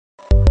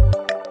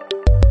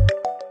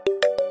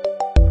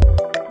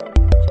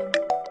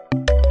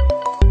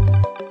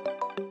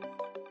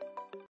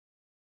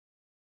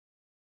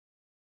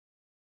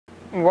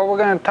what we're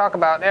going to talk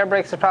about, air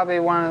brakes is probably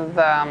one of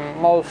the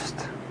most,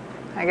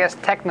 I guess,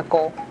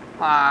 technical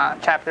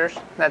chapters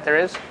that there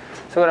is.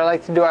 So what I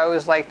like to do, I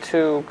always like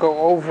to go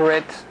over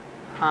it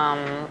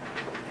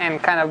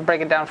and kind of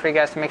break it down for you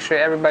guys to make sure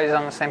everybody's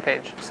on the same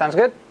page. Sounds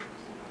good?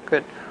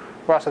 Good.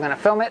 We're also going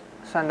to film it,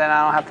 so then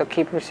I don't have to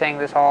keep saying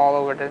this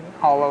all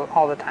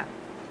the time.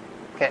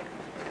 Okay.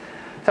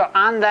 So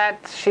on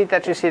that sheet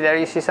that you see there,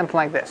 you see something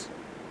like this.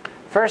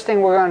 First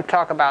thing we're going to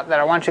talk about that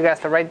I want you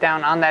guys to write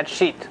down on that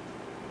sheet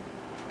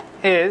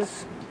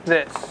is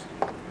this.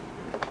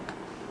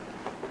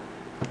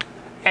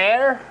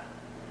 Air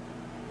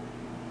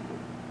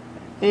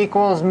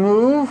equals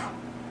move.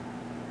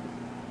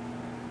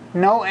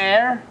 No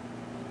air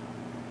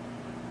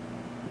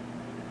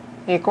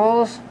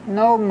equals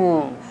no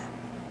move.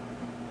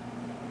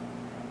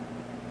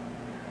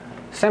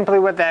 Simply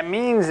what that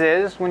means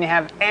is when you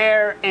have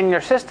air in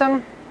your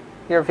system,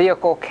 your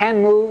vehicle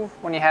can move.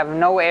 When you have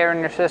no air in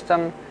your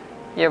system,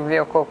 your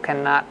vehicle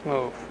cannot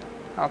move.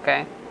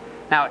 Okay?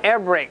 Now, air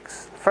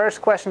brakes.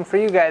 First question for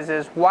you guys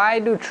is, why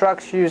do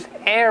trucks use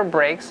air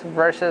brakes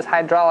versus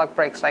hydraulic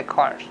brakes like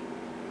cars?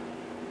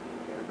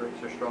 Air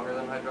brakes are stronger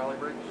than hydraulic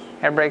brakes.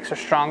 Air brakes are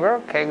stronger.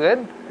 Okay,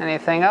 good.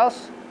 Anything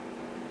else?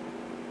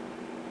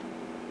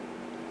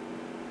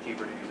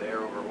 Cheaper to use air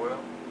over oil.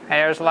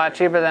 Air is a lot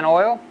cheaper than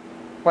oil.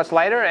 What's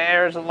lighter?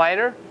 Air is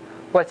lighter.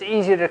 What's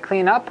easier to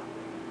clean up?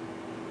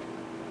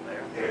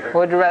 Air. What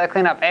would you rather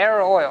clean up,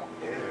 air or oil?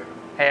 Air.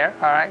 Air.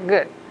 All right,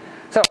 good.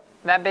 So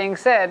that being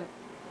said,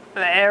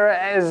 the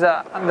air is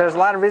there's a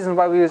lot of reasons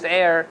why we use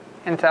air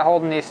into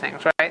holding these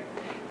things, right?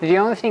 The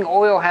only thing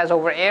oil has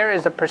over air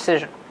is the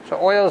precision. So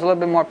oil is a little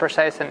bit more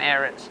precise than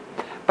air is.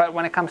 But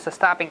when it comes to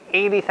stopping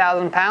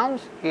 80,000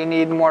 pounds, you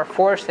need more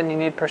force and you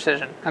need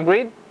precision.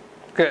 Agreed?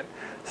 Good.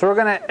 So we're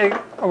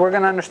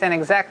gonna understand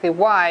exactly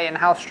why and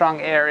how strong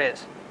air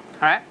is.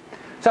 All right.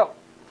 So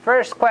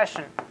first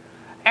question: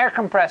 air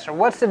compressor.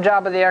 What's the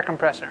job of the air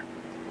compressor?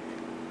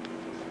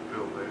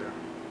 Build air.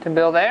 To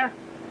build air.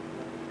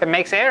 It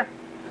makes air.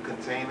 To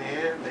contain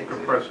air.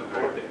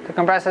 To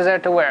compress air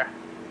to where?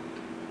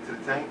 To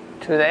the tank.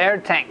 To the air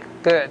tank.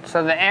 Good.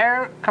 So the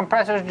air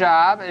compressor's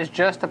job is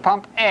just to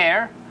pump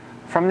air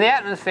from the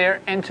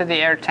atmosphere into the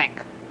air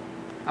tank.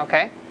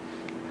 Okay?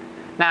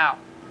 Now,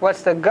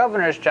 what's the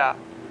governor's job?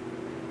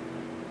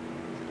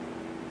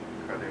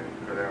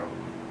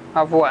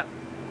 Of what?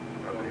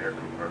 Of the air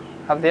compressor.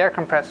 Of the air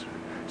compressor.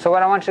 So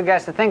what I want you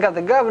guys to think of,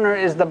 the governor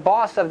is the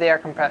boss of the air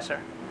compressor.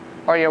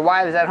 Or your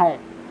wives at home.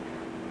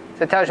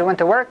 So it tells you when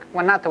to work,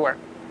 when not to work.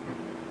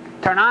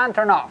 Turn on,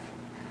 turn off.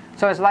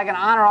 So it's like an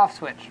on or off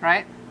switch,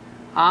 right?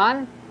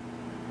 On,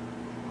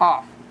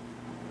 off.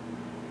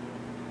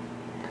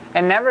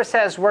 It never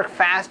says work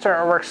faster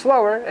or work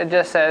slower. It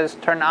just says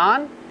turn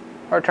on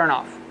or turn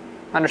off.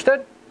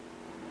 Understood?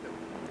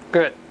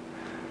 Good.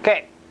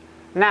 Okay.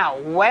 Now,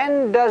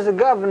 when does the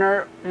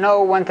governor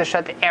know when to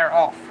shut the air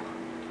off?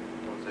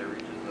 Once it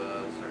reaches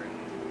a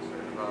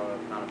certain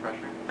amount of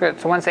pressure.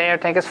 Good. So once the air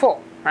tank is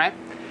full, right?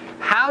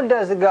 How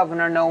does the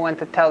governor know when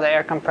to tell the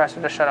air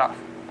compressor to shut off?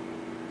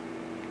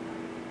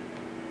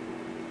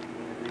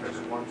 It reaches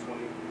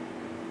 120.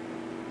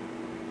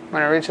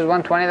 When it reaches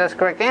 120, that's the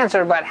correct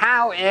answer. But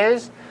how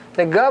is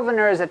the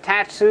governor is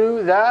attached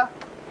to the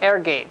air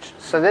gauge?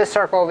 So this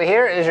circle over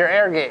here is your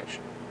air gauge.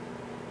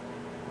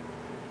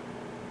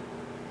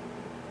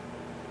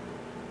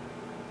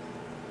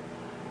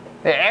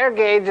 The air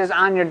gauge is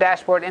on your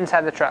dashboard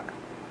inside the truck.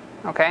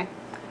 Okay?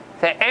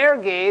 The air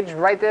gauge,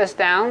 write this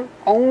down,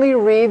 only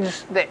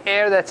reads the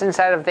air that's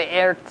inside of the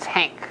air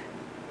tank.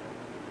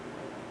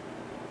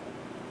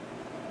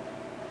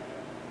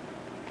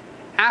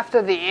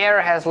 After the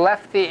air has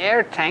left the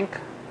air tank,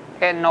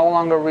 it no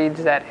longer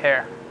reads that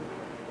air.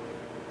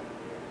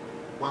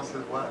 Once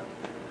it's what?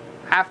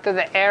 After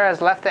the air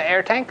has left the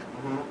air tank,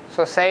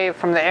 so say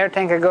from the air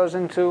tank it goes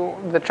into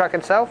the truck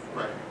itself,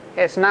 Right.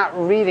 it's not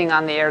reading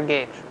on the air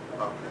gauge.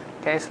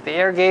 Okay, so the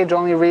air gauge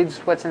only reads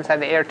what's inside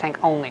the air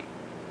tank only.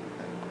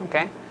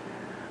 Okay,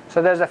 so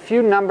there's a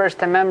few numbers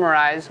to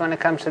memorize when it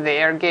comes to the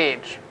air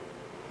gauge.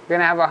 You're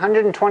going to have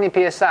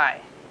 120 psi.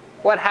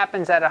 What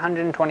happens at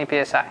 120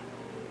 psi?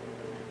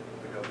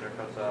 The governor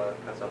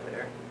cuts off the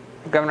air.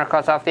 The governor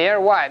cuts off the air.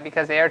 Why?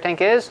 Because the air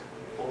tank is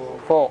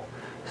full.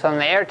 So when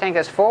the air tank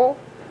is full,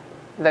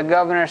 the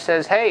governor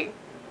says, hey,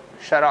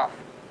 shut off.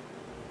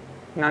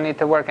 No need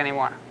to work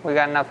anymore. We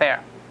got enough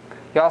air.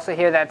 You also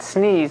hear that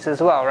sneeze as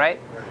well, right?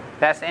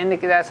 That's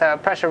a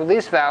pressure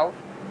release valve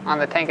on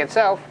the tank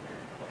itself,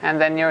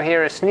 and then you'll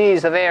hear a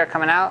sneeze of air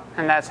coming out,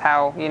 and that's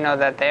how you know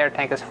that the air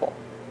tank is full.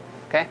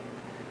 Okay?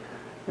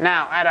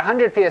 Now, at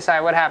 100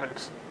 psi, what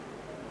happens?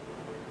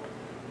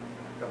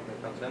 The governor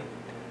comes in.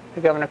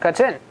 The governor cuts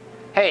in.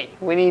 Hey,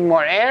 we need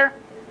more air.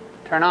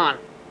 Turn on.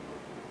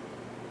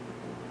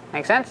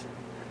 Make sense?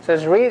 So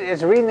it's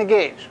reading the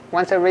gauge.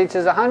 Once it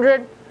reaches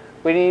 100,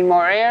 we need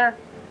more air.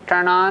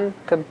 Turn on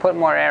to put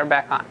more air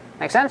back on.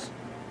 Make sense?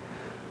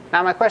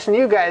 Now my question to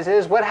you guys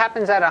is, what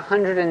happens at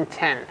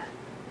 110?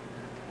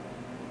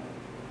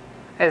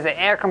 Is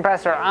the air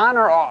compressor on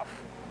or off?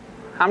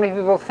 How many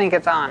people think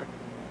it's on?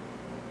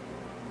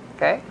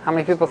 Okay, how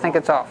many people think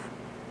it's off?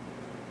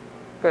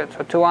 Good,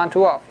 so 2 on,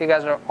 2 off. You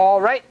guys are all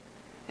right,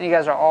 and you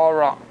guys are all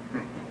wrong.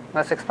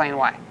 Let's explain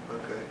why.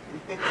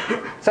 Okay.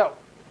 So,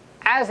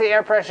 as the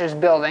air pressure is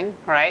building,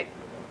 right,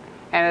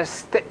 and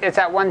it's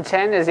at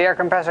 110, is the air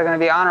compressor going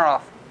to be on or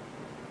off?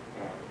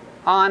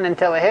 On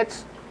until it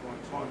hits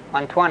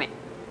 120.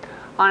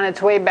 On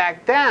its way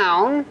back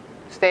down,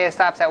 say it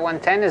stops at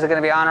 110, is it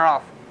going to be on or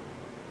off?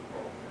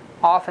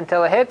 Off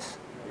until it hits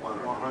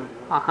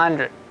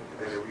 100.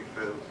 Then it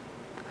refills.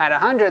 At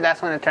 100,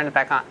 that's when it turns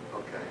back on.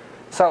 Okay.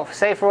 So,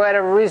 say for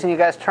whatever reason you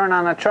guys turn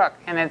on a truck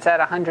and it's at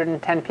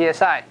 110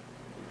 psi,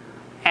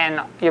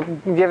 and you're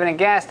giving it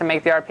gas to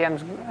make the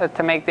RPMs,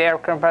 to make the air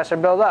compressor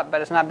build up, but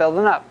it's not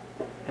building up.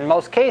 In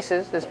most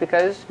cases, it's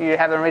because you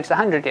haven't reached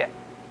 100 yet.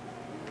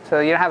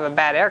 So you don't have a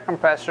bad air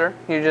compressor,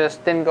 you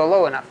just didn't go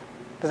low enough.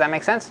 Does that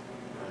make sense?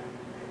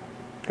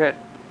 Good.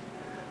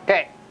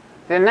 Okay,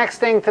 the next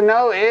thing to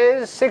know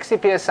is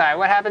 60 psi.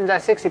 What happens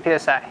at 60 psi?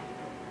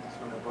 That's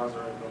when the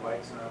buzzer and the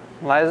lights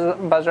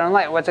on. Buzzer and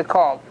light. What's it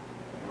called?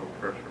 Low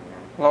pressure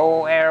one.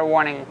 Low air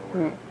warning,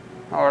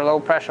 or low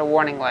pressure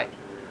warning light.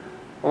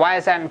 Why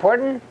is that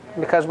important?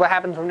 Because what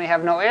happens when we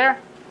have no air?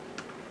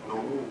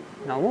 No move.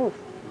 No move.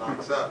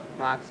 Locks up.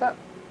 Locks up.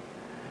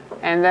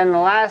 And then the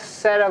last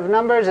set of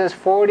numbers is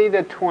 40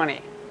 to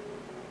 20.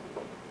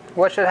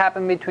 What should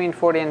happen between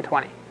 40 and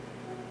 20?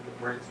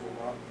 The brakes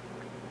will lock.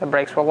 The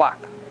brakes will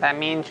lock. That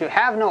means you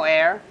have no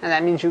air, and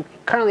that means you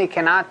currently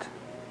cannot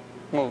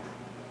move.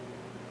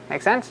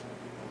 Make sense?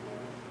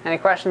 Any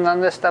questions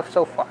on this stuff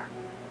so far?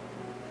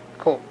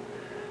 Cool.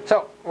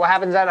 So, what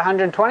happens at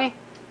 120?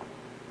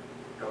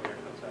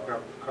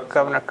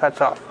 Governor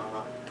cuts off.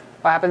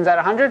 What happens at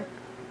 100?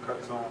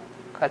 Cuts on.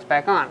 Cuts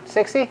back on.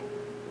 60?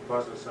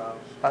 Buzzer sounds.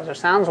 Buzzer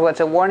sounds. What's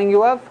it warning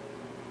you of?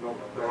 Low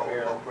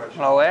air. Low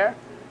pressure. Low air.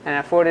 And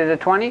at 40 to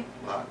 20?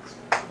 Locks.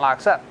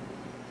 Locks up.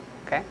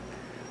 Okay.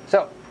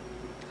 So,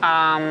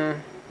 that's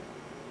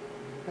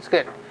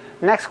good.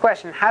 Next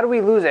question. How do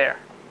we lose air?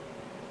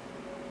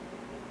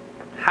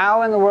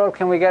 How in the world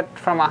can we get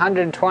from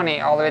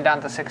 120 all the way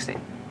down to 60?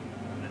 An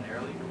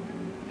air leak?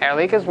 Air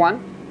leak is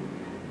one.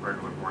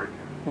 Regular braking.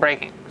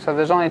 Braking. So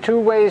there's only 2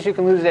 ways you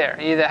can lose air.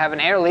 You either have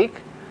an air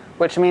leak,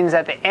 which means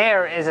that the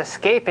air is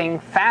escaping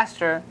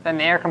faster than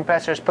the air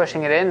compressor is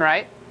pushing it in,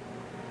 right?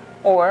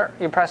 Or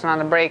you're pressing on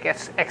the brake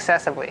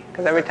excessively,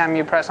 because every time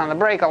you press on the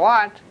brake a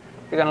lot,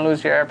 you're going to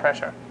lose your air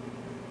pressure.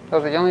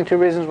 Those are the only 2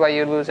 reasons why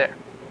you lose air.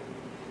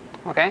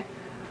 Okay?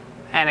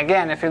 And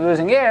again, if you're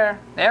losing air,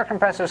 the air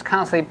compressor is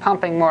constantly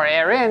pumping more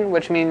air in,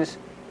 which means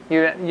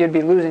you'd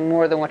be losing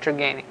more than what you're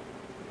gaining.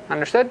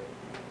 Understood?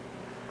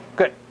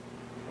 Good.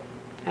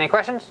 Any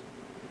questions?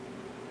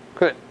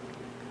 Good.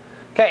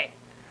 Okay.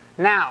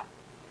 Now,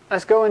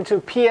 let's go into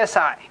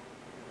PSI.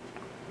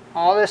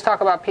 All this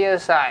talk about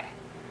PSI.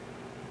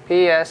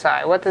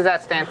 PSI. What does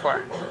that stand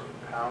for?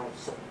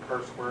 Pounds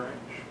per square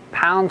inch.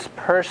 Pounds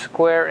per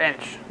square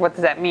inch. What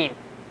does that mean?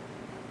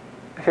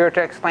 If you were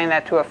to explain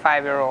that to a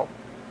 5-year-old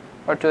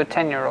or to a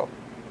 10-year-old.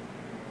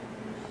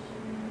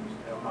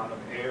 The amount of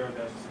air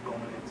that's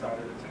going inside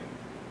of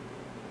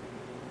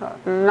the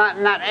tank.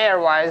 Not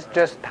air-wise,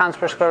 just pounds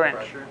per square inch.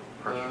 Pressure?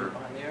 Pressure.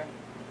 On the air?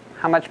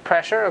 How much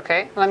pressure?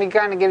 Okay. Let me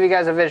kind of give you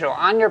guys a visual.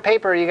 On your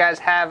paper, you guys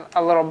have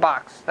a little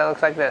box that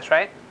looks like this,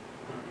 right?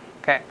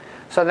 Okay.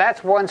 So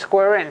that's 1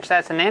 square inch.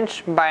 That's an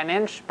inch by an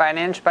inch by an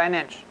inch by an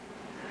inch.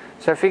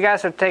 So if you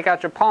guys were to take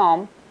out your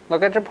palm,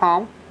 look at your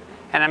palm,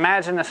 and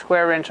imagine a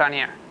square inch on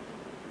here.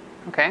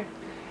 Okay?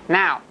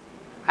 Now,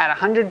 at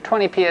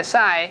 120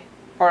 psi,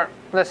 or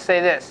let's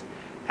say this,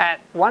 at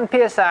 1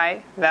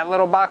 psi, that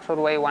little box would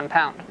weigh 1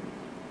 pound.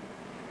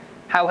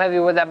 How heavy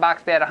would that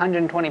box be at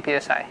 120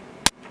 psi?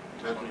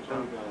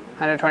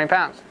 120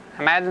 pounds.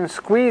 Imagine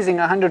squeezing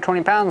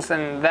 120 pounds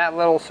in that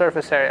little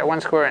surface area,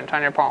 1 square inch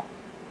on your palm.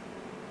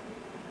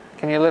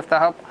 Can you lift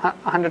up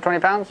 120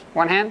 pounds?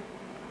 One hand?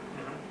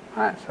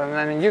 Alright, so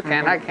then you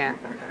can, I can't.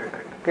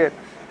 Good.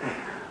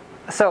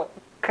 So,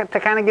 to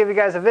kind of give you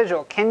guys a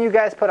visual, can you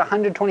guys put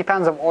 120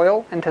 pounds of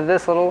oil into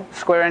this little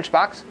square inch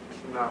box?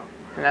 No.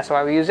 And that's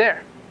why we use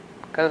air.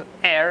 Because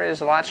air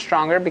is a lot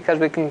stronger because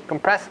we can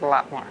compress it a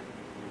lot more.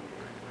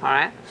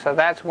 Alright, so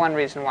that's one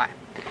reason why.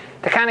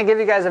 To kind of give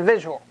you guys a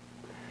visual,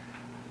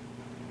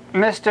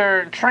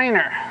 Mr.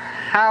 Trainer,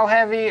 how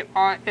heavy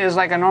is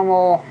like a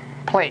normal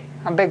plate,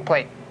 a big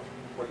plate?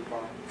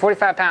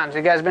 45 pounds.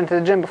 You guys been to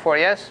the gym before,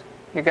 yes?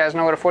 You guys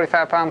know what a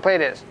 45-pound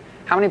plate is.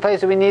 How many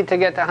plates do we need to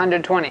get to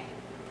 120? 2 on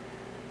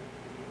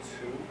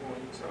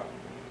each side.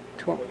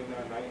 2.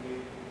 29,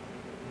 90.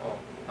 Oh,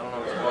 I don't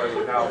know as far as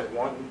you Now know.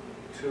 1,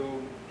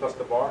 2 plus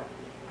the bar.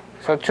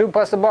 So 2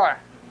 plus the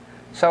bar.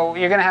 So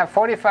you're going to have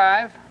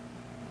 45,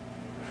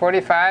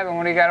 45, and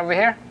what do you got over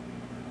here?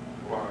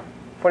 Bar.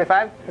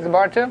 45 is the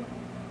bar too?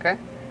 Okay.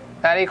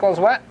 That equals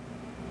what?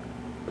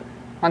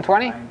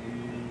 120? 90.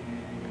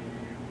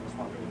 That's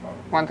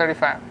 135.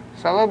 135.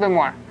 So a little bit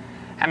more.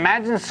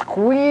 Imagine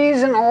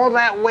squeezing all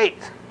that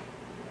weight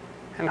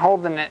and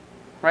holding it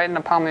right in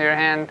the palm of your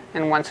hand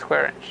in 1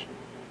 square inch.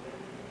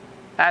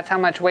 That's how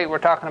much weight we're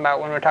talking about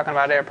when we're talking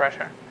about air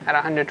pressure at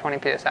 120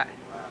 psi.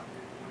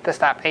 to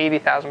stop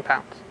 80,000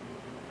 pounds.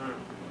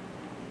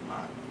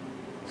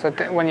 So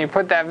when you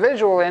put that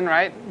visual in,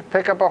 right,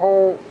 pick up a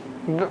whole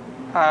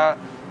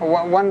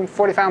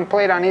 140-pound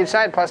plate on each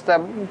side plus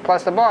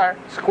the bar,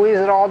 squeeze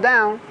it all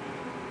down.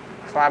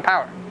 It's a lot of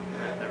power.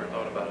 Yeah, I never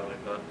thought about it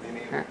like that.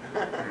 Yeah.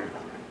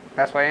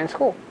 That's why you're in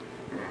school.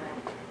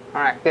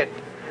 All right, good.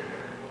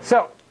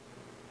 So,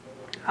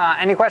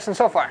 any questions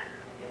so far?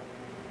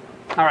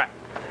 All right.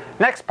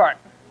 Next part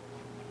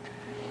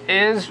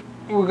is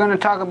we're going to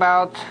talk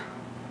about,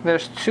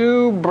 there's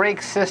 2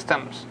 brake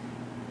systems.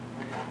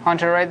 I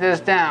want you to write this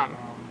down.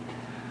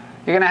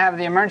 You're going to have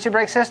the emergency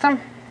brake system.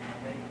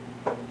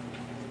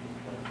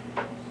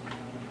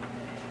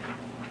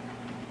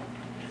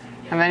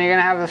 And then you're going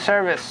to have the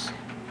service.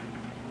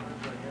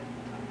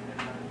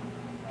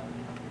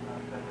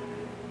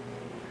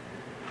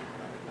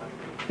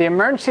 The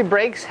emergency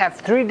brakes have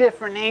 3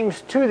 different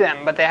names to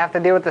them, but they have to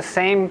deal with the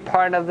same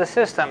part of the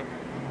system.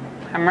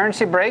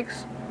 Emergency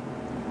brakes,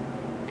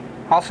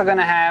 also going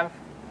to have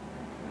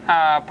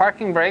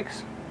parking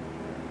brakes,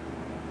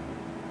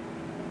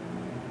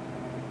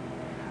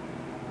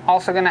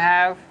 also going to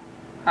have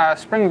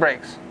spring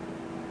brakes.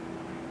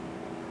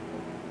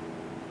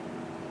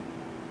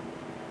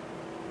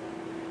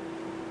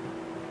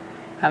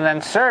 And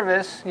then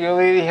service, you'll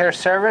either hear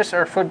service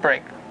or foot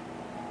brake.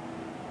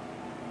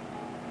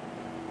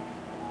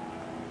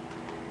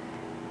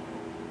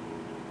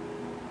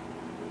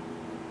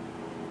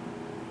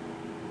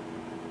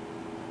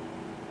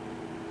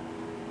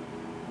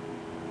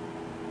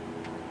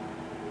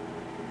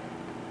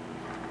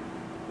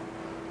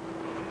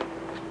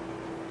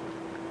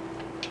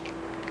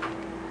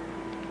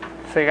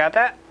 So you got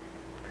that?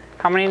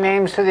 How many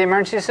names to the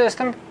emergency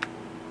system?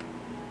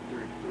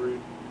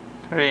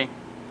 3.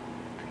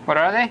 What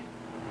are they?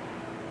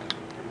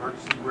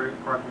 Emergency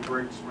brake, parking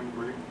brake, swing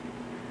brake.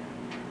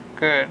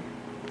 Good.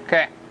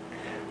 Okay.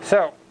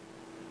 So,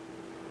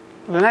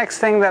 the next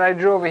thing that I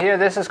drew over here,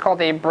 this is called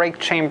a brake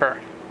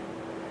chamber.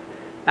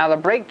 Now the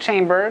brake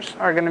chambers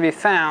are going to be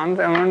found,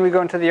 and when we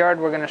go into the yard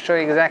we're going to show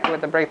you exactly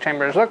what the brake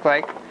chambers look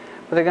like,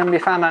 but they're going to be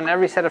found on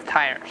every set of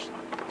tires.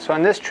 So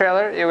in this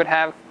trailer it would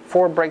have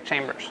 4 brake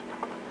chambers.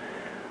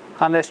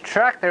 On this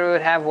tractor it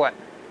would have what?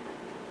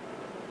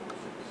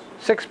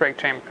 6 brake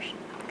chambers.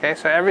 Okay,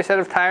 so every set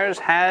of tires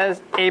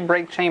has a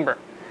brake chamber.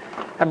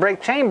 A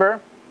brake chamber,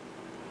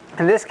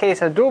 in this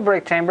case a dual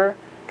brake chamber,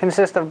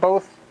 consists of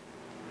both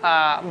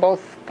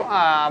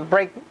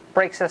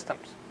brake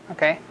systems.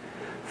 Okay,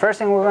 first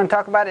thing we're going to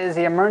talk about is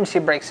the emergency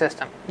brake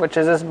system, which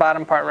is this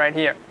bottom part right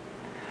here.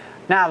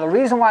 Now the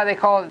reason why they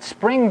call it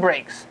spring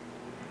brakes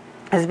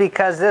is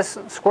because this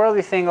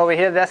squirrely thing over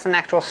here, that's an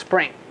actual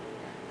spring.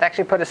 They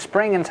actually put a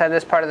spring inside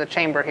this part of the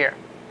chamber here.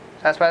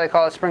 So that's why they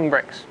call it spring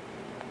brakes.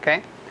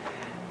 Okay.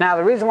 Now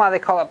the reason why they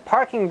call it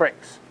parking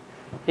brakes,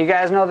 you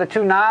guys know the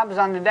 2 knobs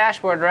on the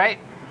dashboard, right?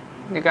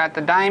 You got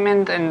the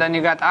diamond and then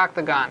you got the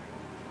octagon.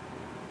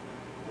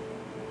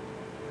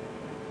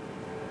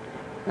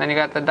 Then you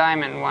got the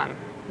diamond one.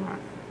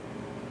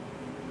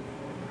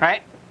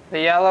 Right? The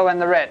yellow and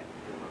the red.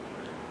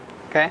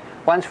 Okay?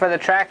 One's for the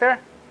tractor,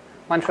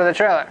 one's for the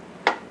trailer.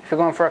 If you're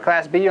going for a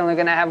Class B, you're only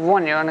going to have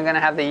one. You're only going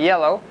to have the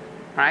yellow,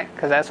 right?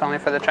 Because that's only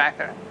for the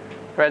tractor.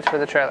 Red's for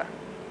the trailer.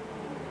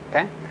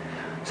 Okay?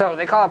 So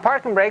they call it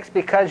parking brakes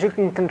because you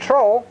can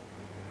control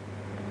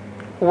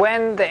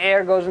when the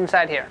air goes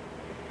inside here.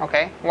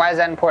 Okay? Why is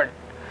that important?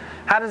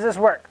 How does this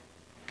work?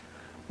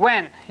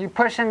 When you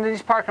push into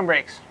these parking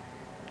brakes,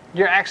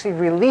 you're actually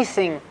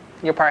releasing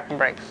your parking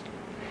brakes.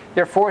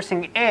 You're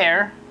forcing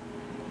air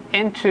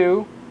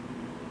into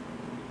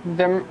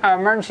the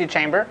emergency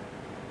chamber.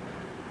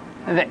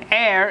 The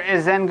air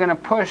is then going to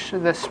push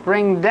the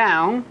spring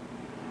down.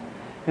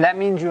 That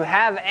means you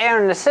have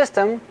air in the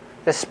system.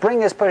 The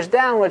spring is pushed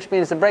down, which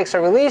means the brakes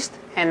are released,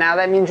 and now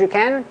that means you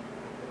can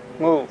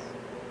move.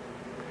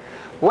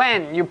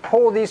 When you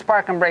pull these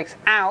parking brakes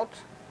out,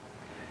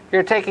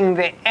 you're taking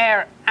the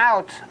air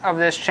out of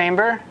this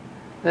chamber.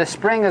 The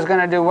spring is going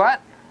to do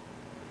what?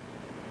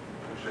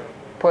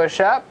 Push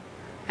up,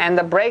 and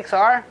the brakes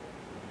are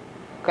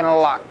going to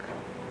lock,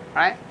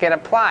 right? Get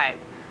applied.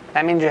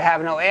 That means you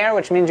have no air,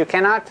 which means you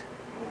cannot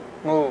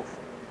move.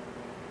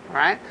 All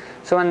right?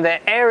 So when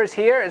the air is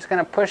here, it's going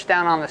to push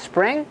down on the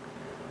spring.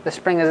 The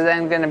spring is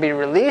then going to be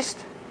released,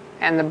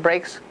 and the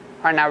brakes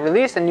are now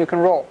released, and you can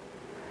roll.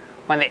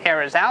 When the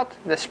air is out,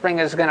 the spring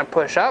is going to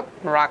push up,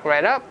 rock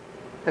right up.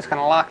 It's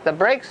going to lock the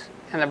brakes,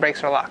 and the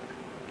brakes are locked.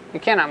 You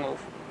cannot move.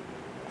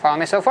 Follow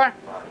me so far?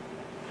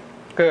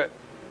 Good.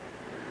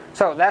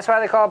 So that's why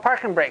they call it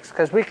parking brakes,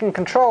 because we can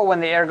control when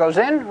the air goes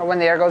in or when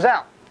the air goes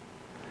out.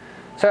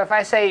 So if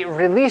I say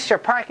release your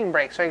parking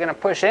brakes, are you going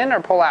to push in or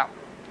pull out?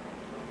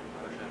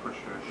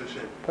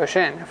 Push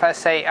in. If I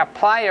say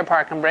apply your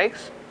parking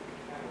brakes,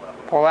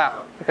 pull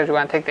out, because you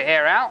want to take the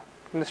air out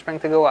and the spring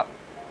to go up.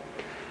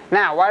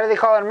 Now, why do they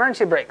call it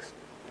emergency brakes?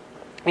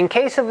 In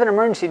case of an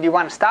emergency, do you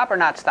want to stop or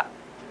not stop?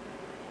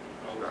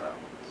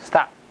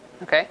 Stop.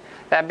 Okay?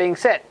 That being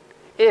said,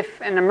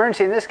 if an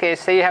emergency, in this case,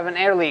 say you have an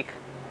air leak,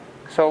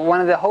 so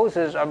one of the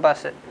hoses are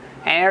busted,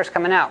 and air is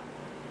coming out,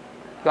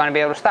 You want to be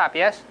able to stop,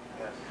 yes?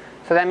 Yes.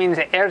 So that means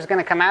the air is going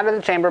to come out of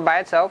the chamber by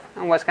itself,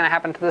 and what's going to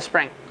happen to the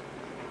spring?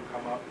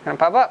 Come up. It's going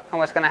to pop up, and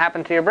what's going to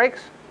happen to your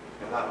brakes?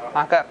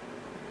 Lock up.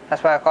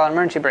 That's why I call it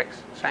emergency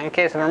brakes. So in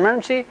case of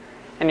emergency,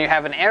 and you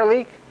have an air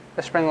leak,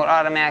 the spring will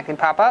automatically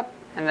pop up,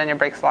 and then your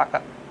brakes lock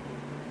up.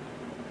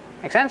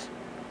 Make sense?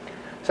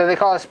 So they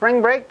call it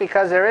spring brake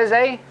because there is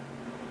a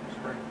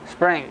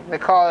spring. They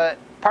call it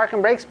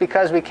parking brakes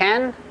because we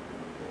can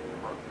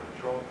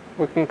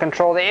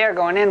control the air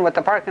going in with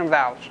the parking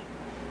valves.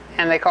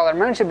 And they call it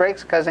emergency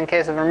brakes because in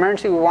case of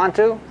emergency we want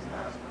to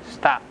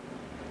stop.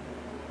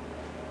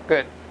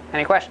 Good.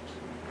 Any questions?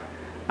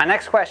 My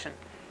next question.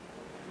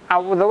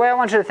 The way I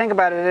want you to think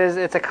about it is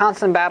it's a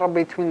constant battle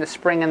between the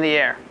spring and the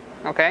air.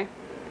 Okay?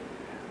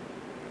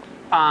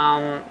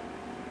 At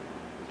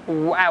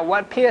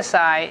what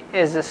PSI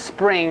is the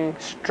spring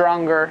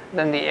stronger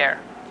than the air?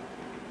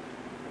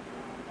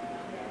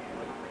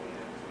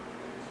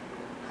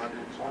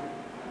 120.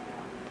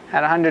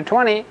 At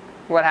 120,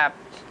 what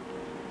happens?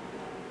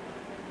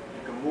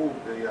 You can move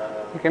the.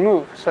 You can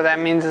move. So that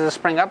means is the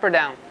spring up or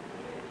down?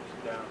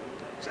 Down.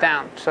 It's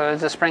down. So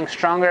is the spring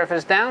stronger if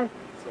it's down?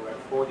 So at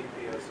 40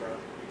 psi,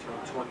 between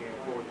 20 and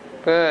 40.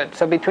 Good.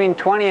 So between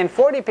 20 and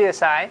 40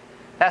 psi,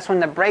 that's when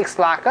the brakes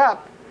lock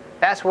up.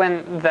 That's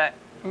when the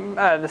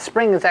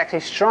spring is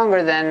actually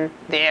stronger than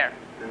the air.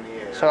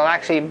 So it'll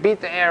actually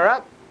beat the air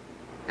up,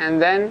 and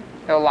then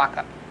it'll lock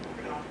up.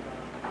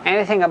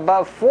 Anything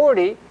above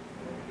 40,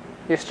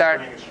 you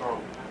start.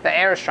 The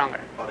air is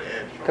stronger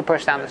to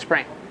push down the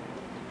spring.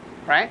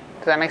 Right?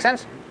 Does that make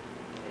sense?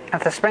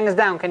 If the spring is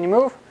down, can you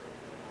move?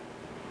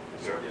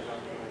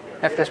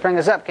 If the spring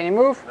is up, can you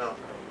move? No.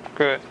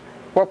 Good.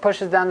 What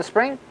pushes down the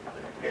spring?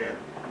 Air.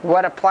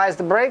 What applies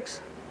the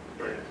brakes?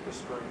 The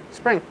spring.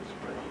 Spring.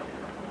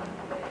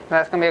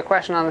 That's going to be a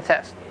question on the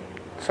test.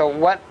 So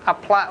what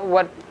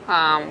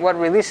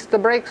releases the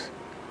brakes?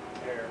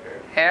 Air.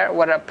 Air.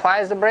 What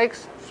applies the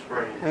brakes?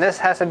 Spring. And this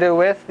has to do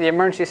with the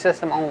emergency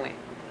system only.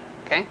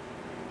 Okay?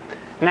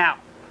 Now,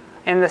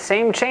 in the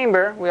same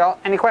chamber,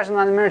 any questions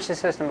on the emergency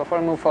system before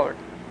we move forward?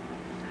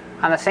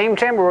 On the same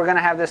chamber, we're going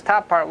to have this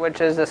top part,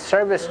 which is the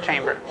service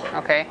chamber.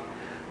 Okay?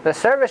 The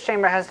service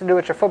chamber has to do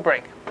with your foot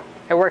brake.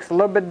 It works a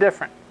little bit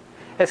different.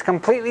 It's a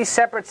completely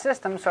separate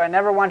system, so I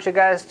never want you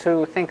guys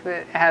to think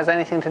that it has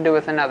anything to do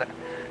with another.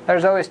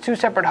 There's always two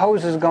separate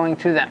hoses going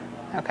to them.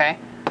 Okay?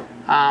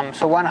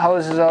 So one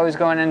hose is always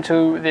going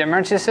into the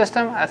emergency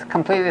system. A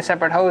completely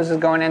separate hose is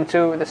going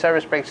into the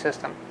service brake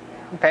system.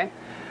 Okay?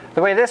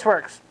 The way this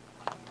works,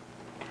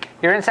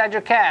 you're inside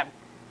your cab,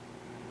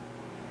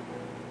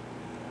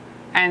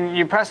 and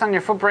you press on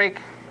your foot brake.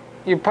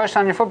 You push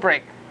on your foot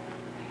brake.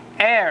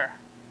 Air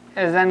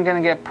is then going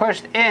to get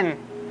pushed in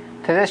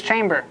to this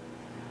chamber.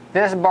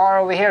 This bar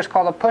over here is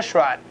called a push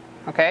rod.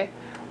 Okay?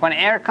 When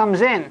air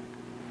comes in,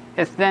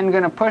 it's then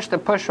going to push the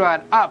push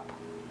rod up,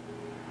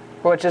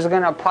 which is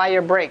going to apply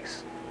your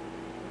brakes.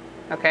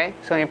 Okay?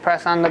 So when you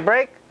press on the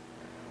brake,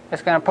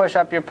 it's going to push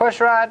up your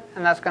push rod,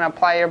 and that's going to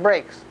apply your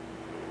brakes.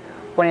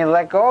 When you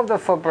let go of the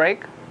foot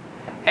brake,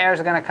 air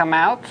is going to come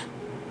out,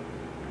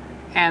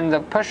 and the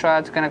push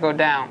rod's going to go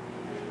down,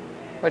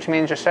 which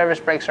means your service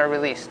brakes are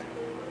released.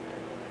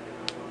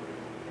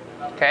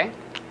 Okay?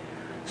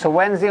 So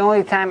when's the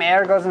only time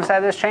air goes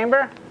inside this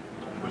chamber?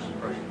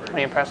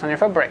 When you press on your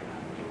foot brake.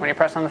 When you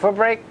press on the foot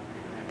brake,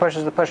 it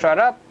pushes the push rod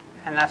up,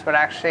 and that's what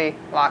actually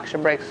locks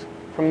your brakes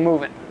from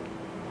moving.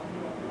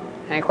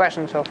 Any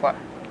questions so far?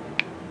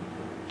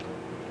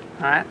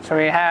 Alright, so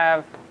we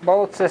have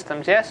both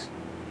systems, yes?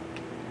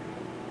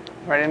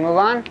 Ready to move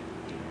on?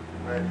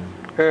 Right.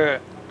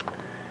 Good.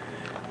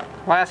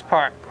 Last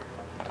part.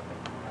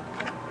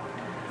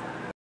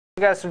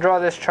 You guys to draw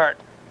this chart.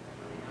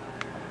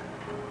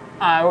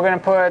 We're going to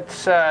put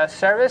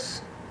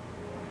service,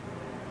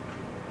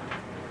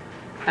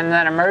 and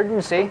then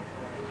emergency,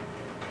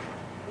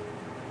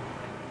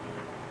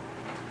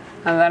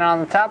 and then on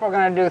the top we're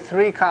going to do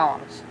 3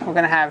 columns. We're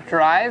going to have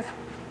drive,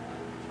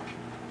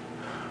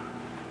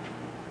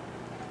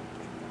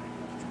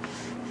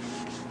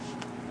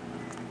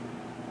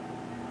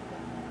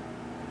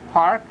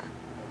 park,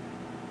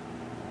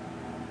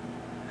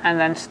 and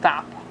then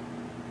stop.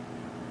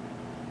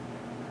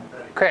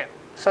 Okay.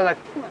 So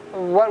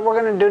what we're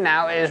going to do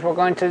now is we're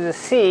going to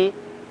see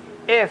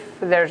if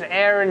there's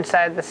air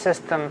inside the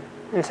system,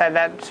 inside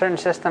that certain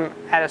system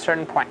at a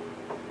certain point.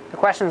 The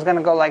question is going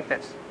to go like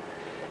this.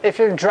 If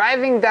you're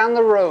driving down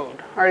the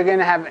road, are you going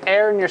to have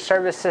air in your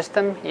service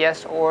system,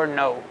 yes or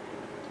no?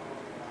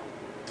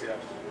 Yes.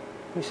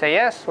 You say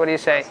yes, what do you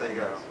say? I say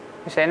yes.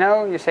 You say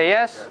no, you say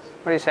yes? Yes.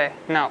 What do you say?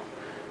 No.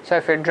 So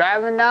if you're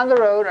driving down the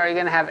road, are you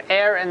going to have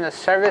air in the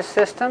service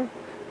system?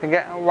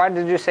 Why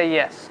did you say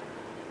yes?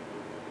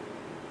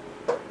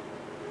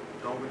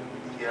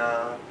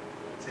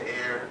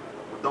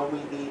 Don't we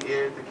need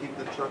air to keep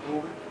the truck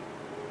moving?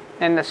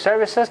 In the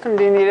service system,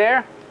 do you need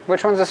air?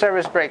 Which one's the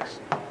service brakes?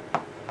 No,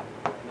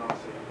 so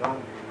you don't.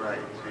 Right,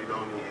 so you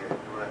don't need air.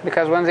 Right.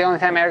 Because when's the only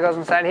time air goes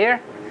inside here?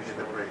 When you hit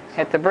the brakes.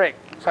 Hit the brake.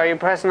 So are you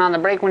pressing on the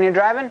brake when you're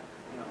driving?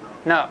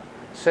 No.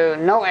 So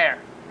no air.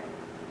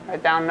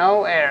 Write down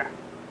no air.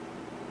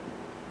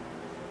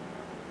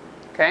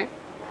 Okay?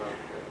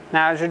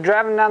 Now, as you're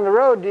driving down the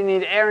road, do you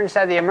need air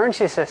inside the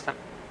emergency system?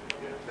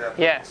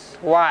 Yes.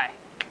 Why?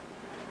 To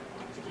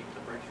keep the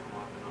brakes from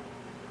locking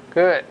up.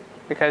 Good.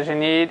 Because you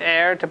need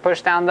air to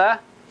push down the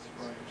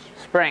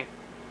spring.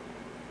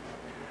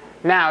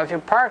 Now, if you're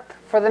parked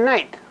for the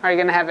night, are you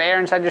going to have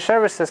air inside your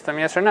service system?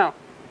 Yes or no?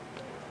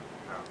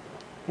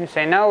 You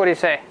say no. What do you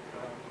say?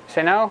 You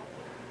say no?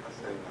 I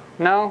say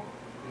No? No.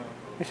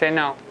 You say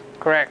no.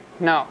 Correct.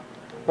 No.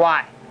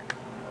 Why?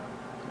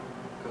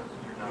 Because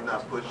you're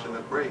not pushing the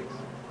brakes.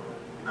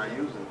 You're not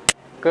using it.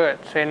 Good.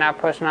 So you're not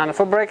pushing on the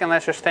foot brake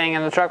unless you're staying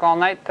in the truck all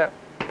night to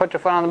put your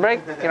foot on the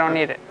brake. You don't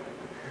need it.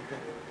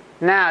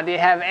 Now, do you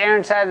have air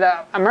inside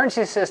the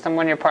emergency system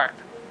when you're parked?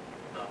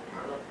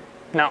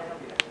 No.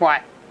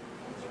 Why?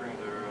 the springs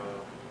are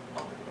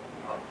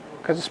up.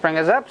 Because the spring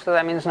is up, so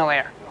that means no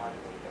air.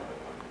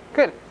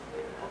 Good.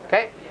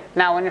 Okay.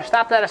 Now, when you're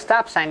stopped at a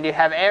stop sign, do you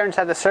have air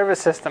inside the service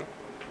system?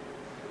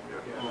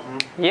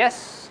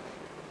 Yes.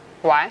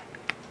 Why?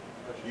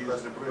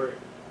 Use the brake.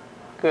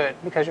 Good.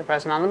 Because you're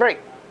pressing on the brake.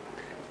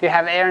 Do you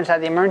have air inside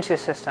the emergency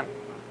system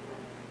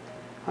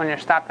when you're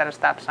stopped at a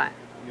stop sign?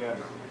 Yes.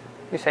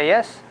 You say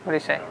yes. What do you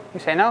say? You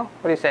say no.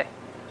 What do you say?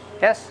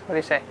 Yes. What do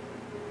you say?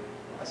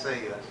 I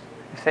say yes.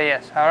 You say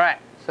yes. All right.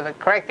 So the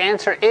correct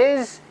answer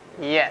is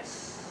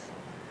yes.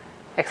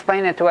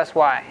 Explain it to us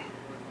why.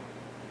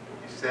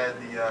 You said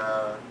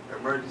the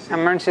emergency.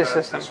 Emergency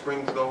system. The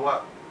springs go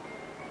up.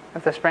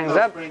 If the spring's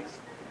No, up, springs,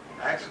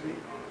 actually,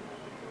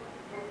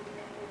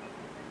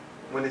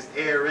 when it's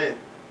air in,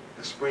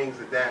 the springs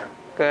are down.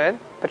 good.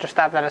 But you're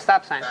stopped at a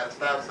stop sign. At a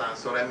stop sign,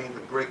 so that means the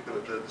brake,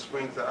 the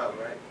springs are up,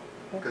 right?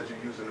 Because you're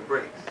using the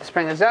brakes. If the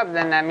spring is up,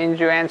 then that means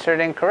you answered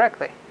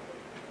incorrectly.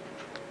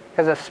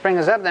 Because if the spring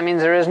is up, that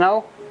means there is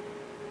no.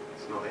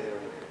 There's no air in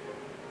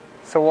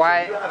it. So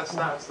why? So you got a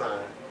stop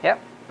sign.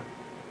 Yep.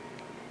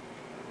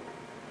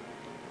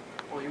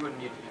 Well, you wouldn't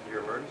need to use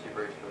your emergency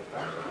brakes for the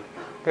stop sign.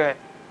 Good.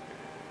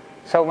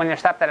 So when you're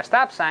stopped at a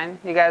stop sign,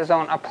 you guys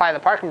don't apply the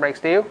parking brakes,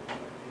 do you?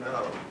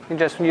 No. You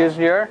just use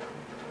your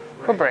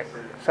foot brake.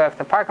 So if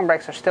the parking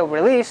brakes are still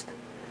released,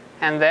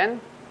 and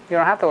then you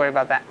don't have to worry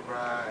about that.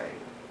 Right.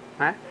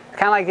 Right? It's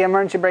kind of like the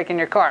emergency brake in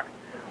your car.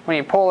 When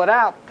you pull it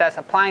out, that's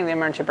applying the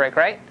emergency brake,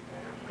 right?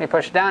 When you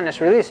push it down,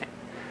 it's releasing.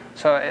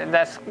 So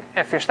that's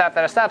if you're stopped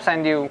at a stop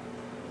sign, do you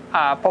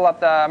pull up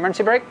the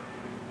emergency brake?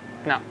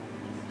 No.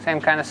 Same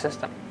kind of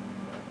system.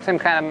 Same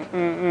kind of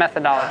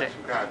methodology.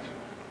 Gotcha.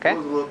 Okay? It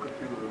was a little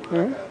confusing, but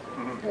I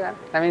got you. Yeah.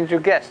 That means you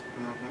guessed.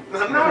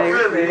 Not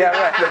really. You got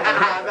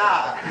right.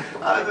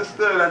 Nah, I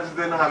understood. I just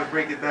didn't know how to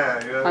break it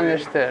down. You know what I mean?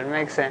 Understood.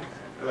 Makes sense.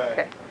 Right.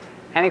 Okay.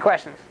 Any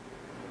questions?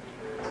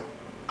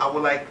 I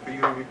would like for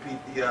you to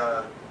repeat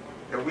the,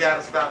 if we had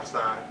a stop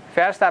sign, If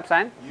you have a stop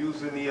sign,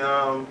 using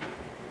the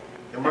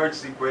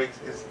emergency brakes,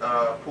 it's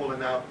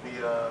pulling out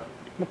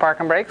the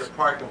parking the brakes.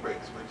 parking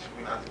brakes, which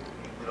we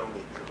don't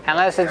need to.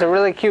 Unless it's a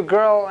really cute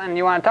girl and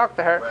you want to talk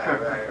to her,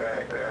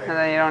 Right. and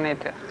then you don't need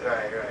to.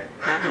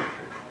 Right.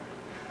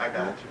 I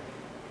got you.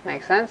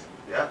 Makes sense?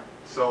 Yeah.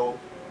 So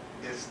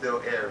it's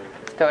still air in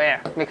it. Still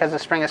air, because the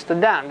spring is still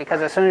down.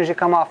 Because as soon as you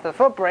come off the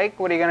foot brake,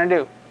 what are you going to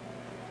do?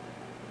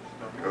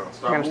 You're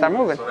gonna start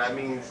moving. So that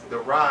means the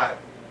rod.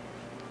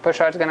 Push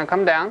rod's going to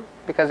come down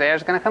because the air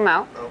is going to come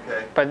out.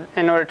 Okay. But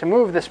in order to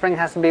move, the spring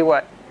has to be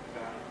what?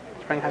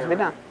 The spring has to be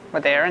down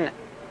with the air in it.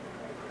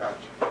 Got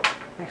you.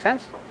 Make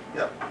sense?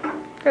 Yep.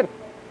 Good.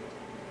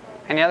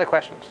 Any other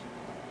questions?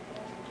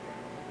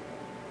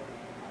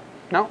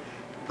 No?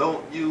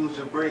 Don't use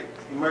your brakes,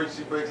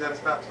 emergency brakes at a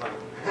stop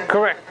sign.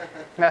 Correct.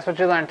 That's what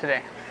you learned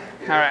today.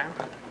 All right.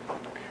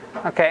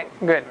 Okay,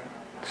 good.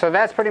 So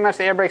that's pretty much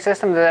the air brake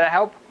system. Did that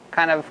help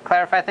kind of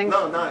clarify things?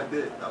 No, it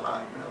did a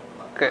lot.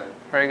 Good.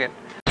 Very good.